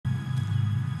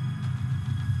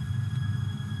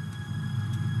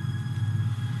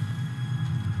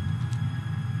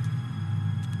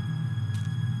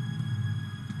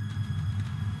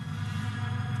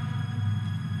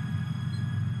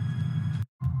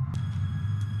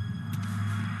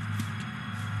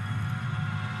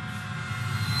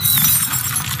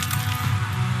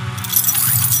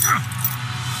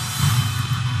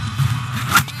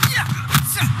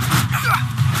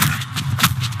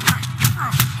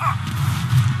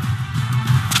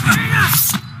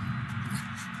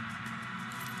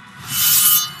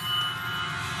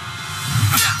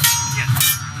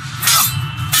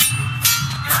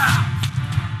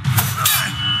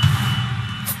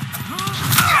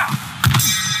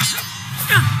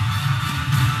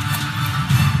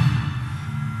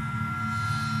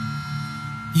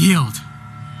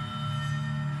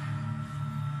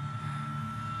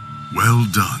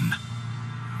done.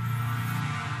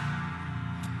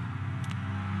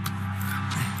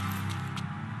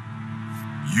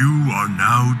 You are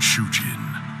now Chujin.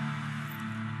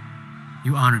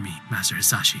 You honor me, Master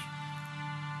Hisashi.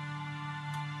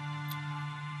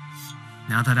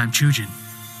 Now that I'm Chujin,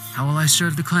 how will I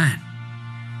serve the clan?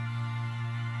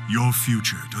 Your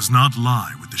future does not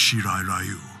lie with the Shirai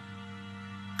Ryu.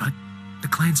 But the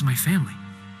clan's my family.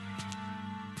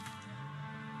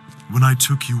 When I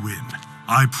took you in,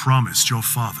 I promised your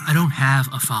father... I don't have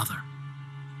a father.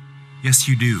 Yes,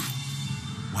 you do.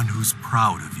 One who's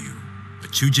proud of you. A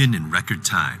Chujin in record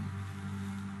time.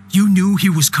 You knew he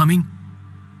was coming?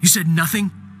 You said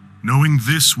nothing? Knowing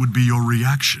this would be your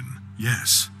reaction,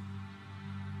 yes.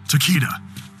 Takeda,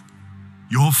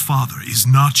 your father is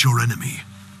not your enemy.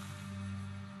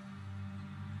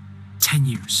 10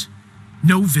 years.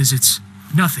 No visits.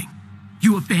 Nothing.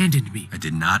 You abandoned me. I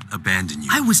did not abandon you.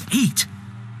 I was 8.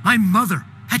 My mother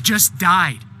had just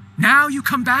died. Now you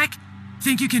come back?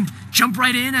 Think you can jump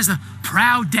right in as the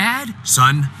proud dad?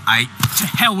 Son, To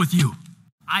hell with you.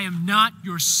 I am not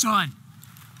your son.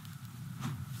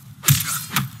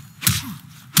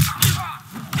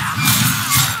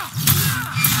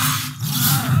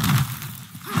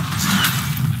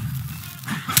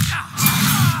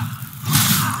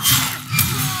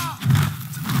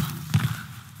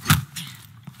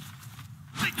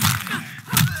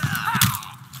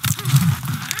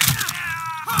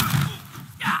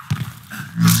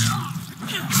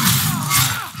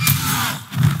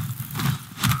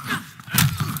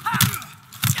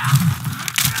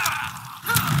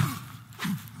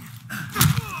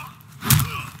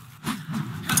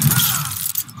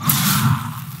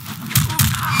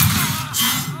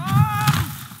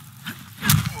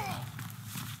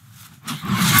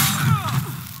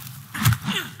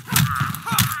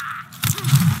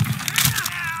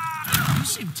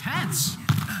 Intense.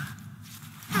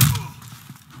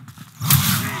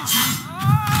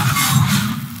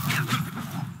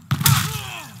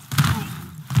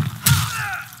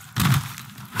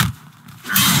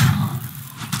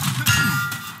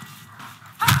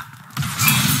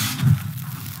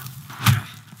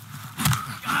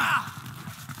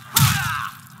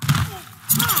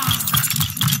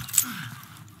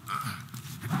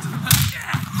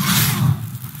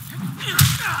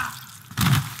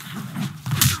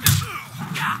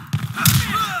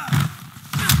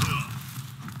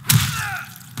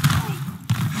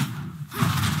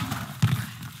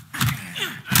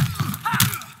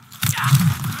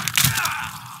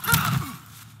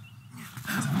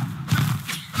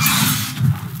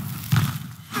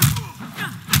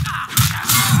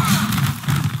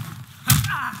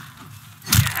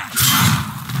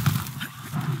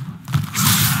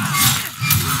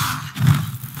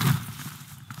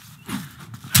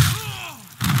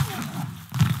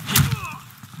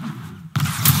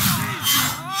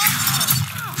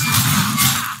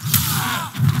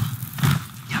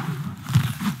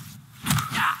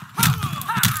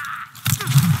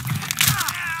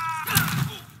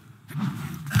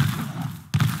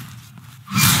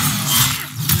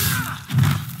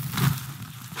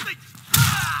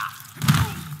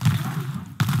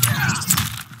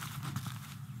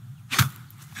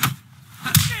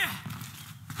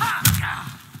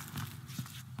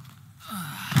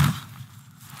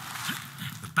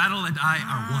 battle and I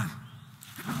are one.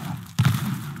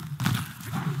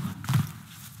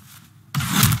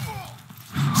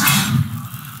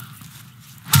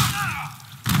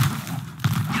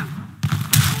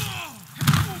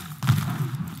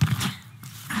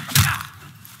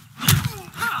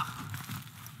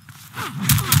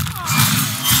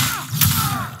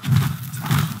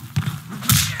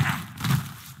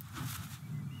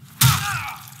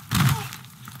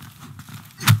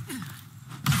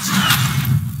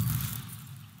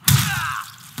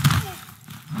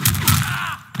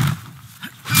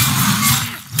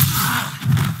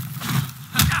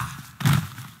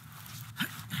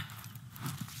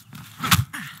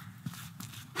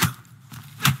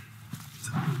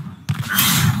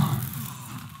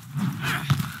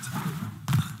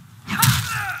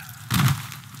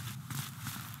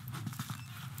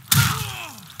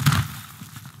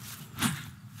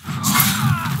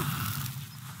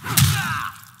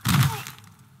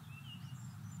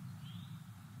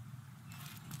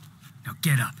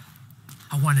 Get up.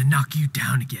 I want to knock you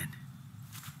down again.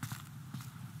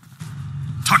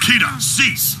 Takeda,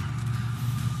 cease!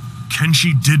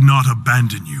 Kenshi did not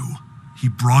abandon you. He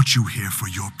brought you here for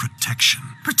your protection.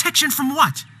 Protection from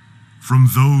what? From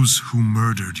those who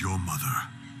murdered your mother.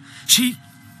 She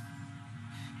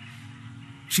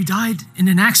died in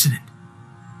an accident.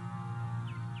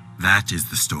 That is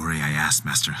the story I asked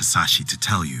Master Hasashi to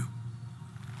tell you.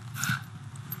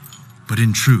 But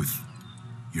in truth,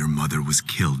 your mother was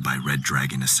killed by Red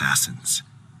Dragon assassins.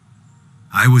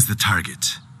 I was the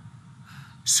target.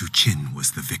 Su-chin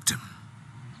was the victim.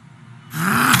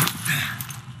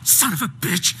 Son of a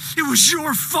bitch! It was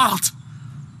your fault!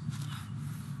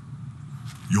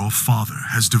 Your father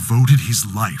has devoted his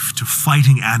life to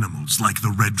fighting animals like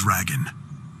the Red Dragon.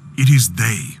 It is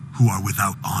they who are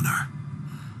without honor.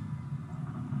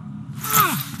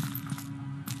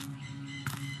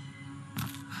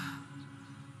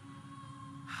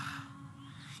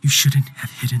 You shouldn't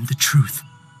have hidden the truth.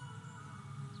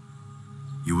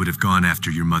 You would have gone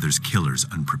after your mother's killers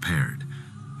unprepared.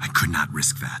 I could not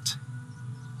risk that.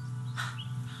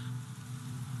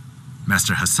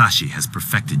 Master Hasashi has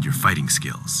perfected your fighting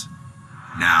skills.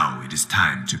 Now it is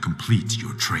time to complete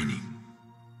your training.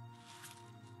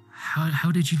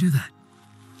 How did you do that?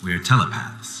 We are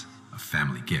telepaths, a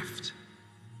family gift.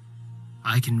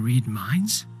 I can read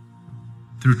minds?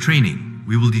 Through training,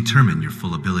 we will determine your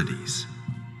full abilities.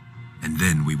 And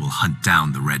then we will hunt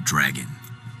down the Red Dragon.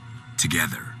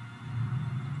 Together.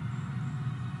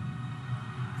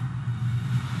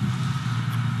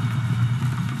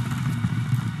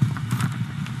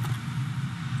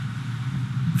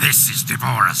 This is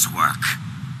Devora's work.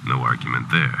 No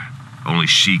argument there. Only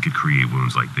she could create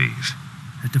wounds like these.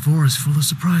 That Devora's full of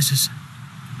surprises.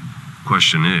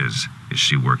 Question is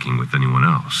she working with anyone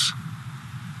else?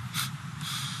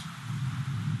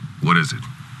 What is it?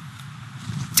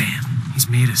 Damn, he's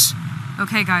made us.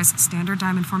 Okay, guys, standard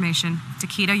diamond formation.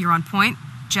 Takeda, you're on point.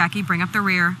 Jackie, bring up the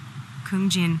rear.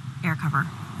 Kung-jin, air cover.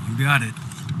 You got it.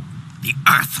 The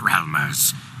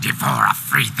Earthrealmers. Devora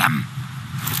freed them.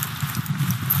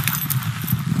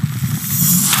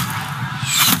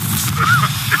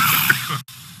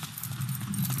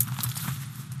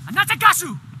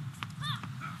 Anatagasu!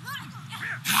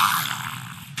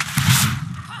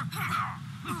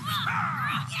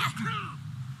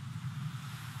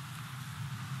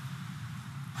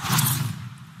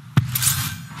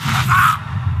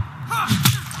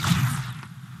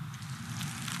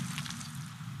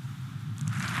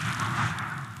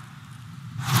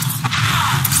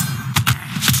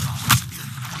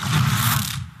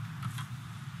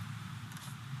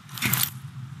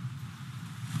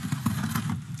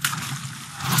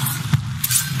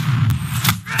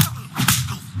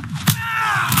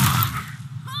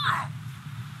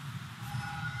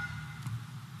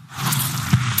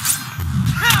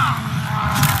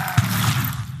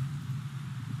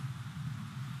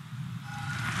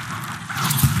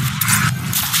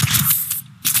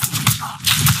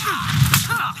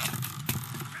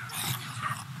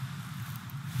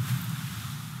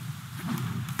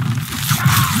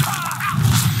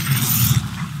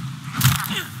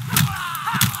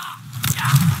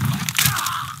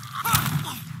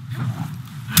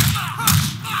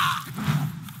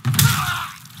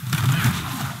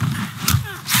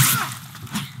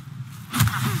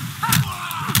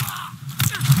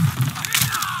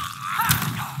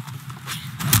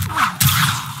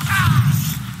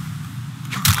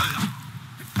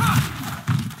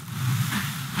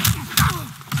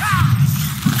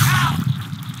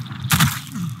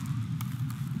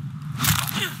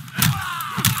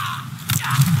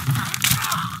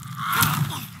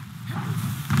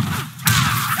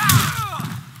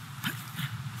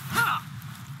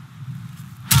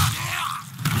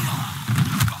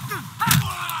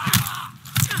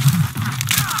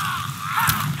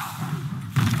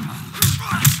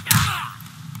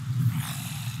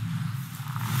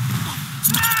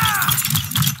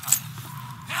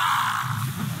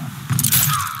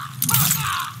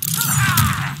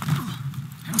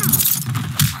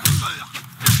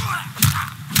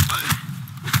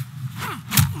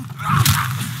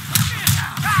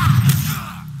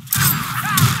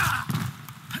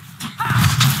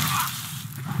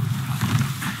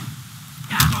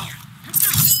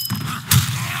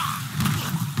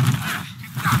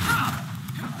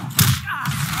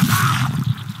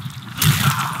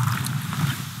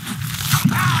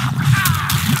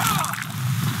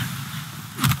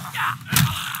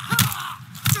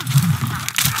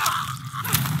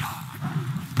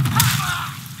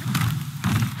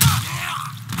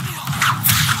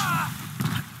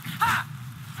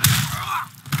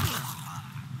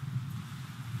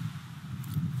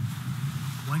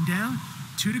 One down,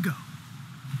 2 to go.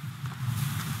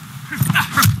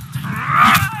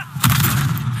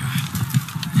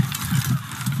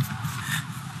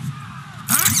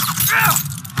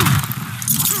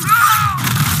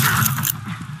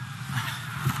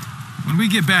 When we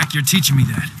get back, you're teaching me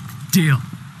that. Deal.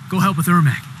 Go help with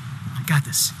Ermac. I got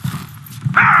this.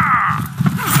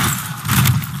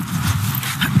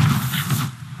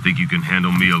 Think you can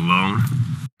handle me alone?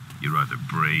 You're either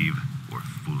brave or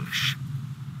foolish.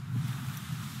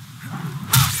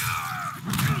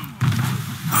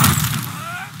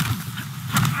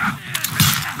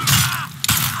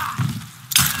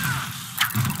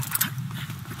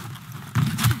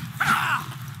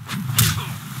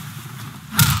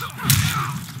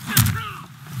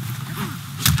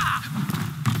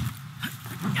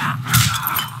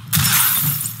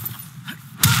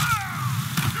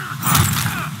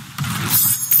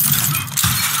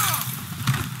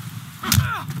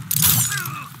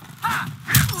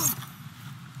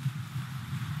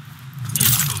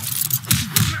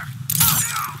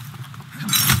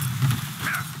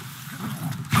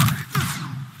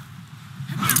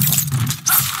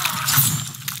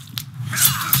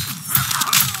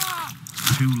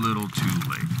 Too little, too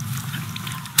late.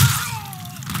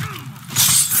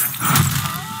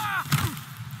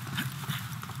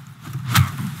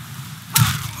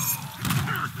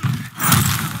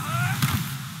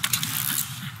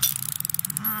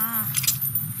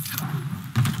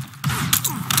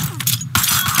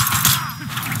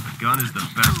 A gun is the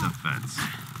best defense.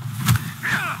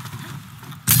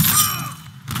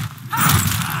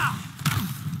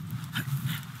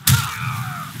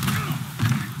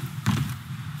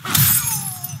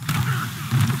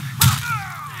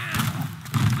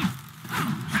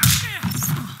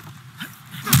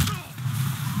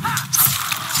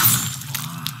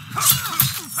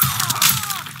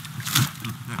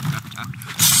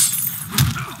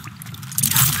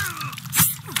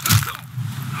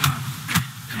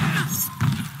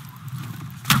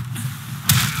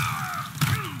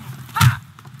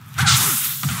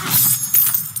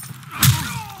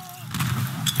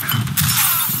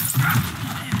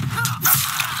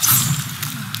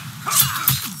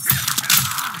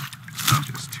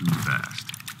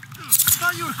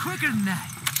 Quicker than that.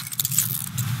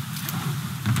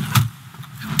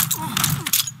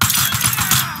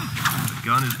 The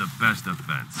gun is the best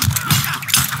defense.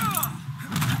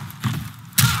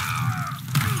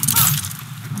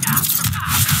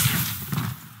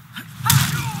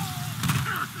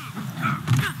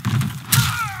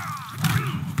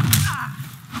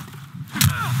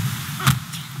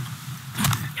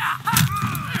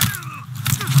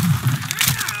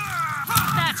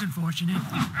 That's unfortunate.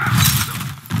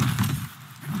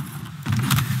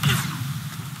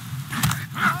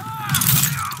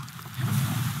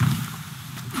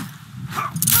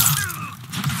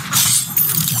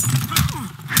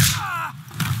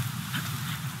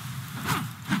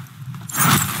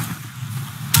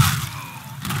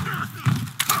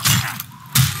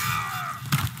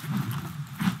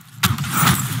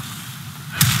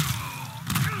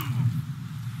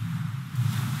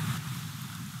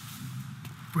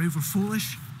 Brave or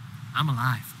foolish, I'm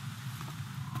alive.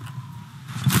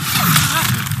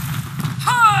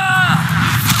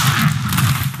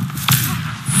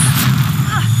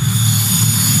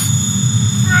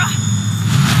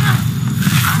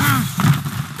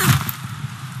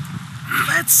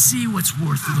 Let's see what's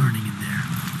worth learning in there.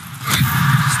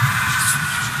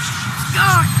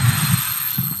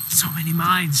 So many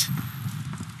minds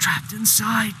trapped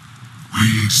inside.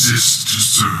 We exist to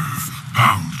serve,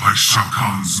 bound by Shao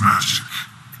Kahn's magic.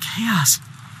 The chaos.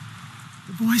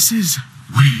 The voices.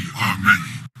 We are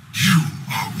many. You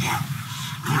are one.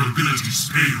 Your abilities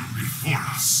pale before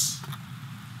us.